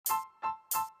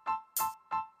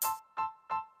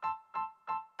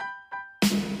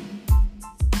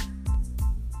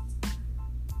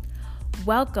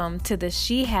Welcome to the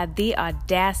She Had the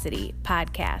Audacity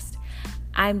podcast.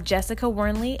 I'm Jessica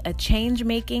Wernley, a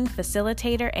change-making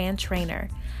facilitator and trainer.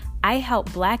 I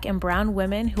help Black and Brown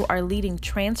women who are leading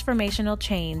transformational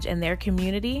change in their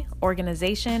community,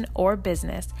 organization, or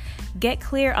business get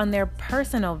clear on their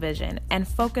personal vision and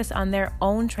focus on their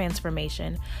own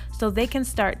transformation so they can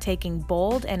start taking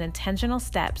bold and intentional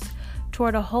steps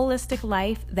toward a holistic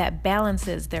life that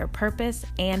balances their purpose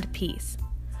and peace.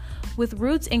 With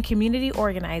roots in community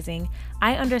organizing,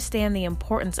 I understand the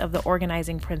importance of the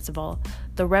organizing principle.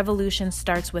 The revolution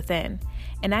starts within,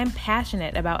 and I'm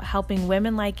passionate about helping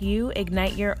women like you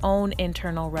ignite your own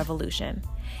internal revolution.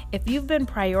 If you've been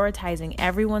prioritizing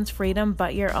everyone's freedom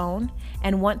but your own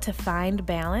and want to find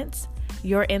balance,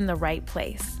 you're in the right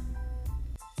place.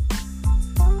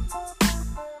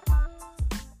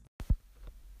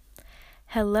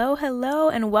 Hello,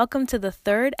 and welcome to the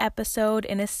third episode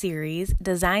in a series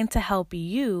designed to help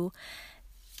you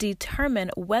determine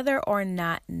whether or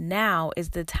not now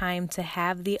is the time to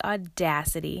have the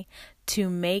audacity to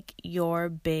make your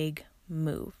big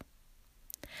move.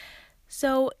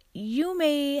 So you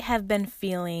may have been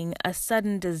feeling a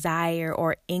sudden desire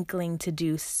or inkling to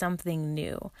do something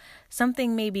new,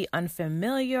 something maybe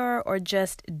unfamiliar or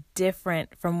just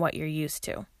different from what you're used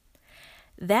to.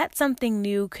 That something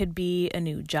new could be a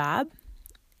new job.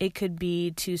 It could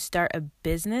be to start a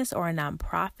business or a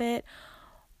nonprofit,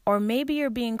 or maybe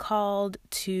you're being called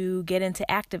to get into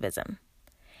activism.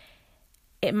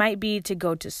 It might be to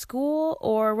go to school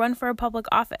or run for a public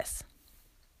office.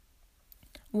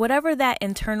 Whatever that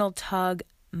internal tug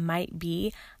might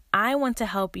be, I want to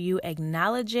help you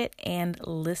acknowledge it and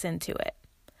listen to it.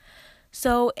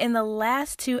 So in the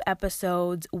last two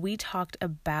episodes, we talked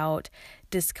about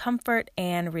discomfort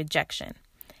and rejection.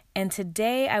 And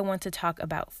today I want to talk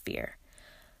about fear.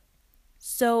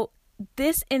 So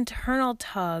this internal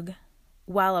tug,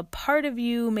 while a part of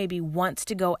you maybe wants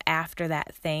to go after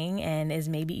that thing and is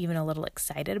maybe even a little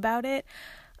excited about it,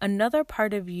 another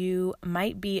part of you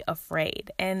might be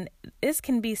afraid. And this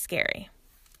can be scary.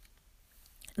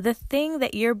 The thing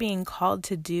that you're being called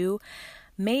to do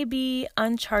may be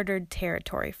uncharted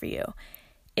territory for you.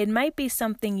 It might be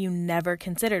something you never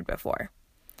considered before.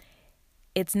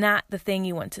 It's not the thing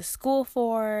you went to school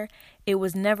for. It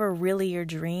was never really your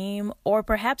dream, or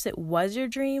perhaps it was your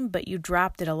dream, but you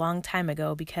dropped it a long time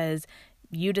ago because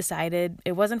you decided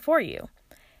it wasn't for you.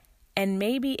 And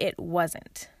maybe it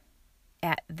wasn't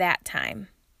at that time.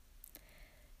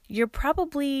 You're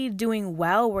probably doing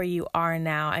well where you are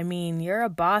now. I mean, you're a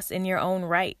boss in your own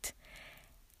right.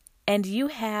 And you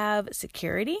have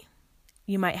security.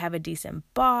 You might have a decent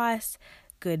boss,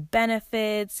 good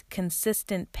benefits,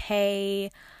 consistent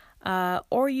pay,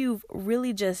 or you've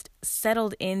really just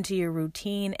settled into your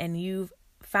routine and you've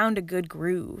found a good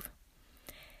groove.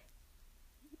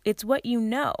 It's what you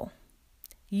know.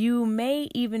 You may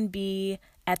even be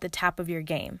at the top of your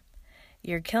game.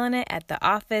 You're killing it at the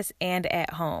office and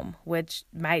at home, which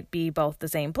might be both the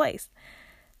same place.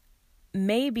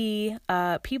 Maybe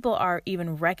people are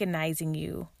even recognizing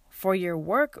you for your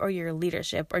work or your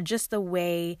leadership or just the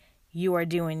way you are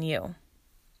doing you.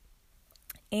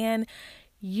 And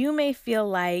you may feel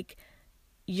like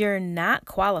you're not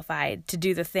qualified to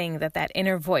do the thing that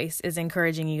inner voice is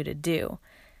encouraging you to do.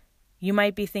 You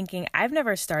might be thinking, I've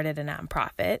never started a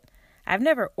nonprofit. I've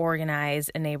never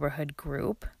organized a neighborhood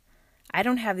group. I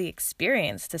don't have the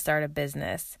experience to start a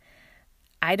business.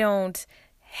 I don't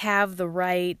have the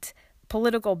right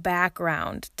political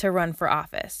background to run for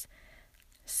office.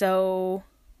 So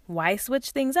why switch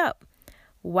things up?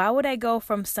 Why would I go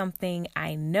from something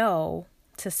I know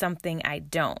to something I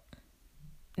don't?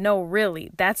 No, really,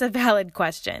 that's a valid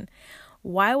question.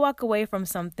 Why walk away from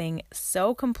something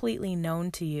so completely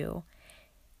known to you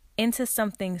into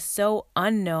something so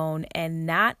unknown and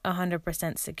not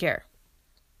 100% secure?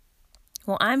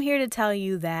 Well, I'm here to tell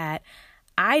you that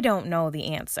I don't know the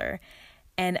answer,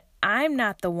 and I'm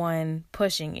not the one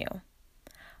pushing you,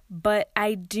 but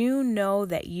I do know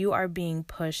that you are being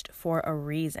pushed for a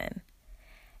reason.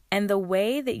 And the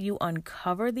way that you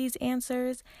uncover these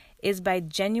answers is by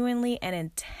genuinely and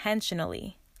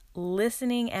intentionally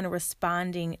listening and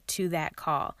responding to that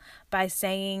call by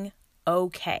saying,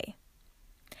 okay,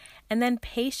 and then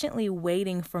patiently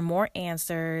waiting for more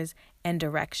answers and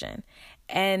direction.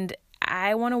 And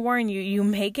I want to warn you, you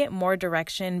may get more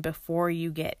direction before you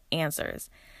get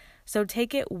answers. So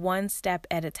take it one step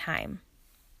at a time.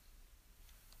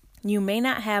 You may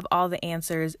not have all the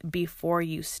answers before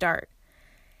you start.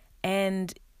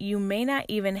 And you may not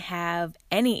even have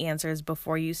any answers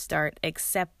before you start,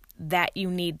 except that you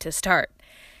need to start.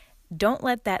 Don't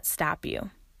let that stop you.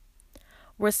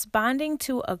 Responding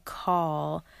to a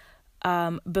call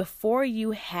before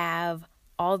you have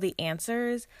all the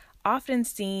answers often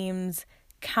seems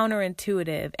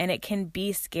counterintuitive, and it can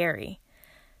be scary.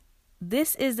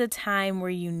 This is the time where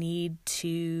you need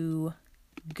to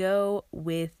go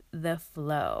with the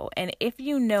flow. And if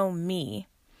you know me,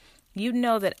 you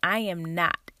know that I am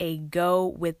not a go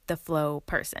with the flow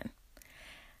person.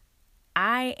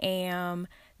 I am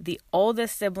the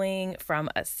oldest sibling from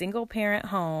a single parent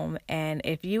home, and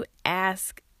if you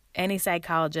ask any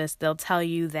psychologist, they'll tell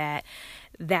you that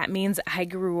means I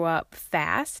grew up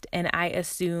fast and I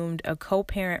assumed a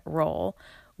co-parent role,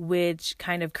 which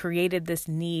kind of created this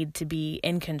need to be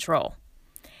in control.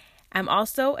 I'm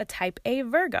also a type A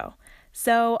Virgo,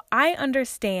 so I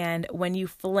understand when you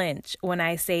flinch when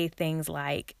I say things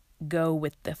like go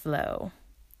with the flow.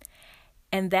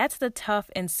 And that's the tough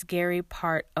and scary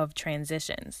part of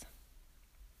transitions.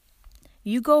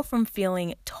 You go from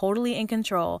feeling totally in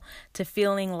control to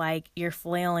feeling like you're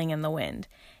flailing in the wind.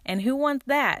 And who wants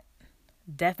that?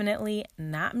 Definitely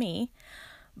not me.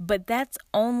 But that's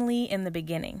only in the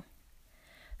beginning.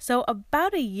 So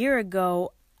about a year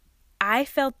ago, I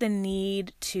felt the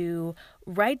need to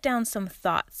write down some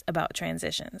thoughts about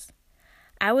transitions.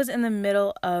 I was in the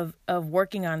middle of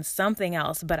working on something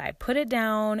else, but I put it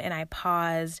down and I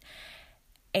paused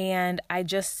and I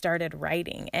just started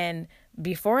writing. And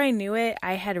before I knew it,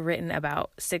 I had written about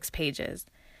 6 pages.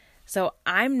 So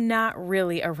I'm not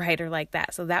really a writer like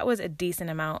that. So that was a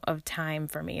decent amount of time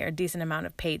for me, or a decent amount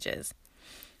of pages.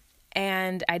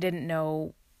 And I didn't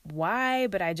know why,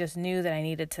 but I just knew that I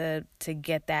needed to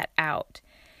get that out.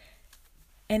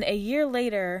 And a year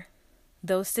later,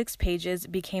 those 6 pages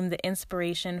became the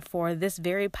inspiration for this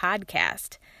very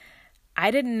podcast.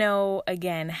 I didn't know,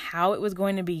 again, how it was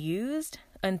going to be used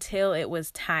until it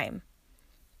was time.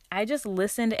 I just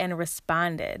listened and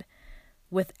responded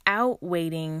without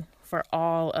waiting for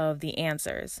all of the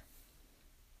answers.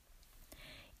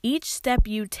 Each step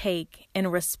you take in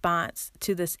response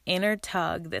to this inner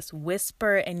tug, this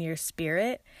whisper in your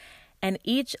spirit, and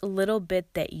each little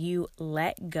bit that you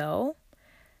let go,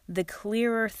 the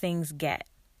clearer things get.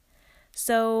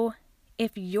 So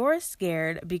if you're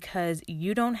scared because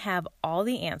you don't have all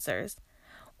the answers,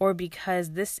 or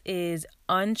because this is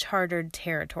uncharted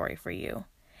territory for you,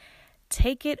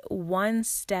 take it one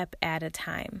step at a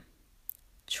time.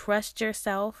 Trust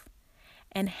yourself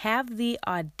and have the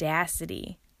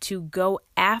audacity to go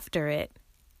after it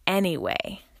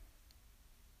anyway.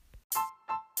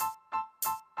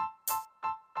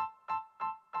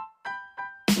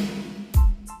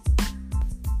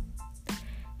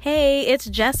 Hey, it's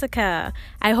Jessica.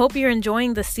 I hope you're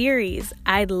enjoying the series.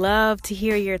 I'd love to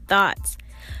hear your thoughts.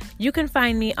 You can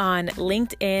find me on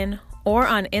LinkedIn or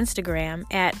on Instagram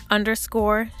at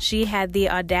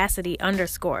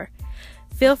 _SheHadTheAudacity_.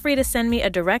 Feel free to send me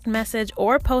a direct message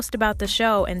or post about the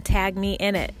show and tag me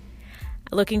in it.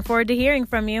 Looking forward to hearing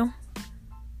from you.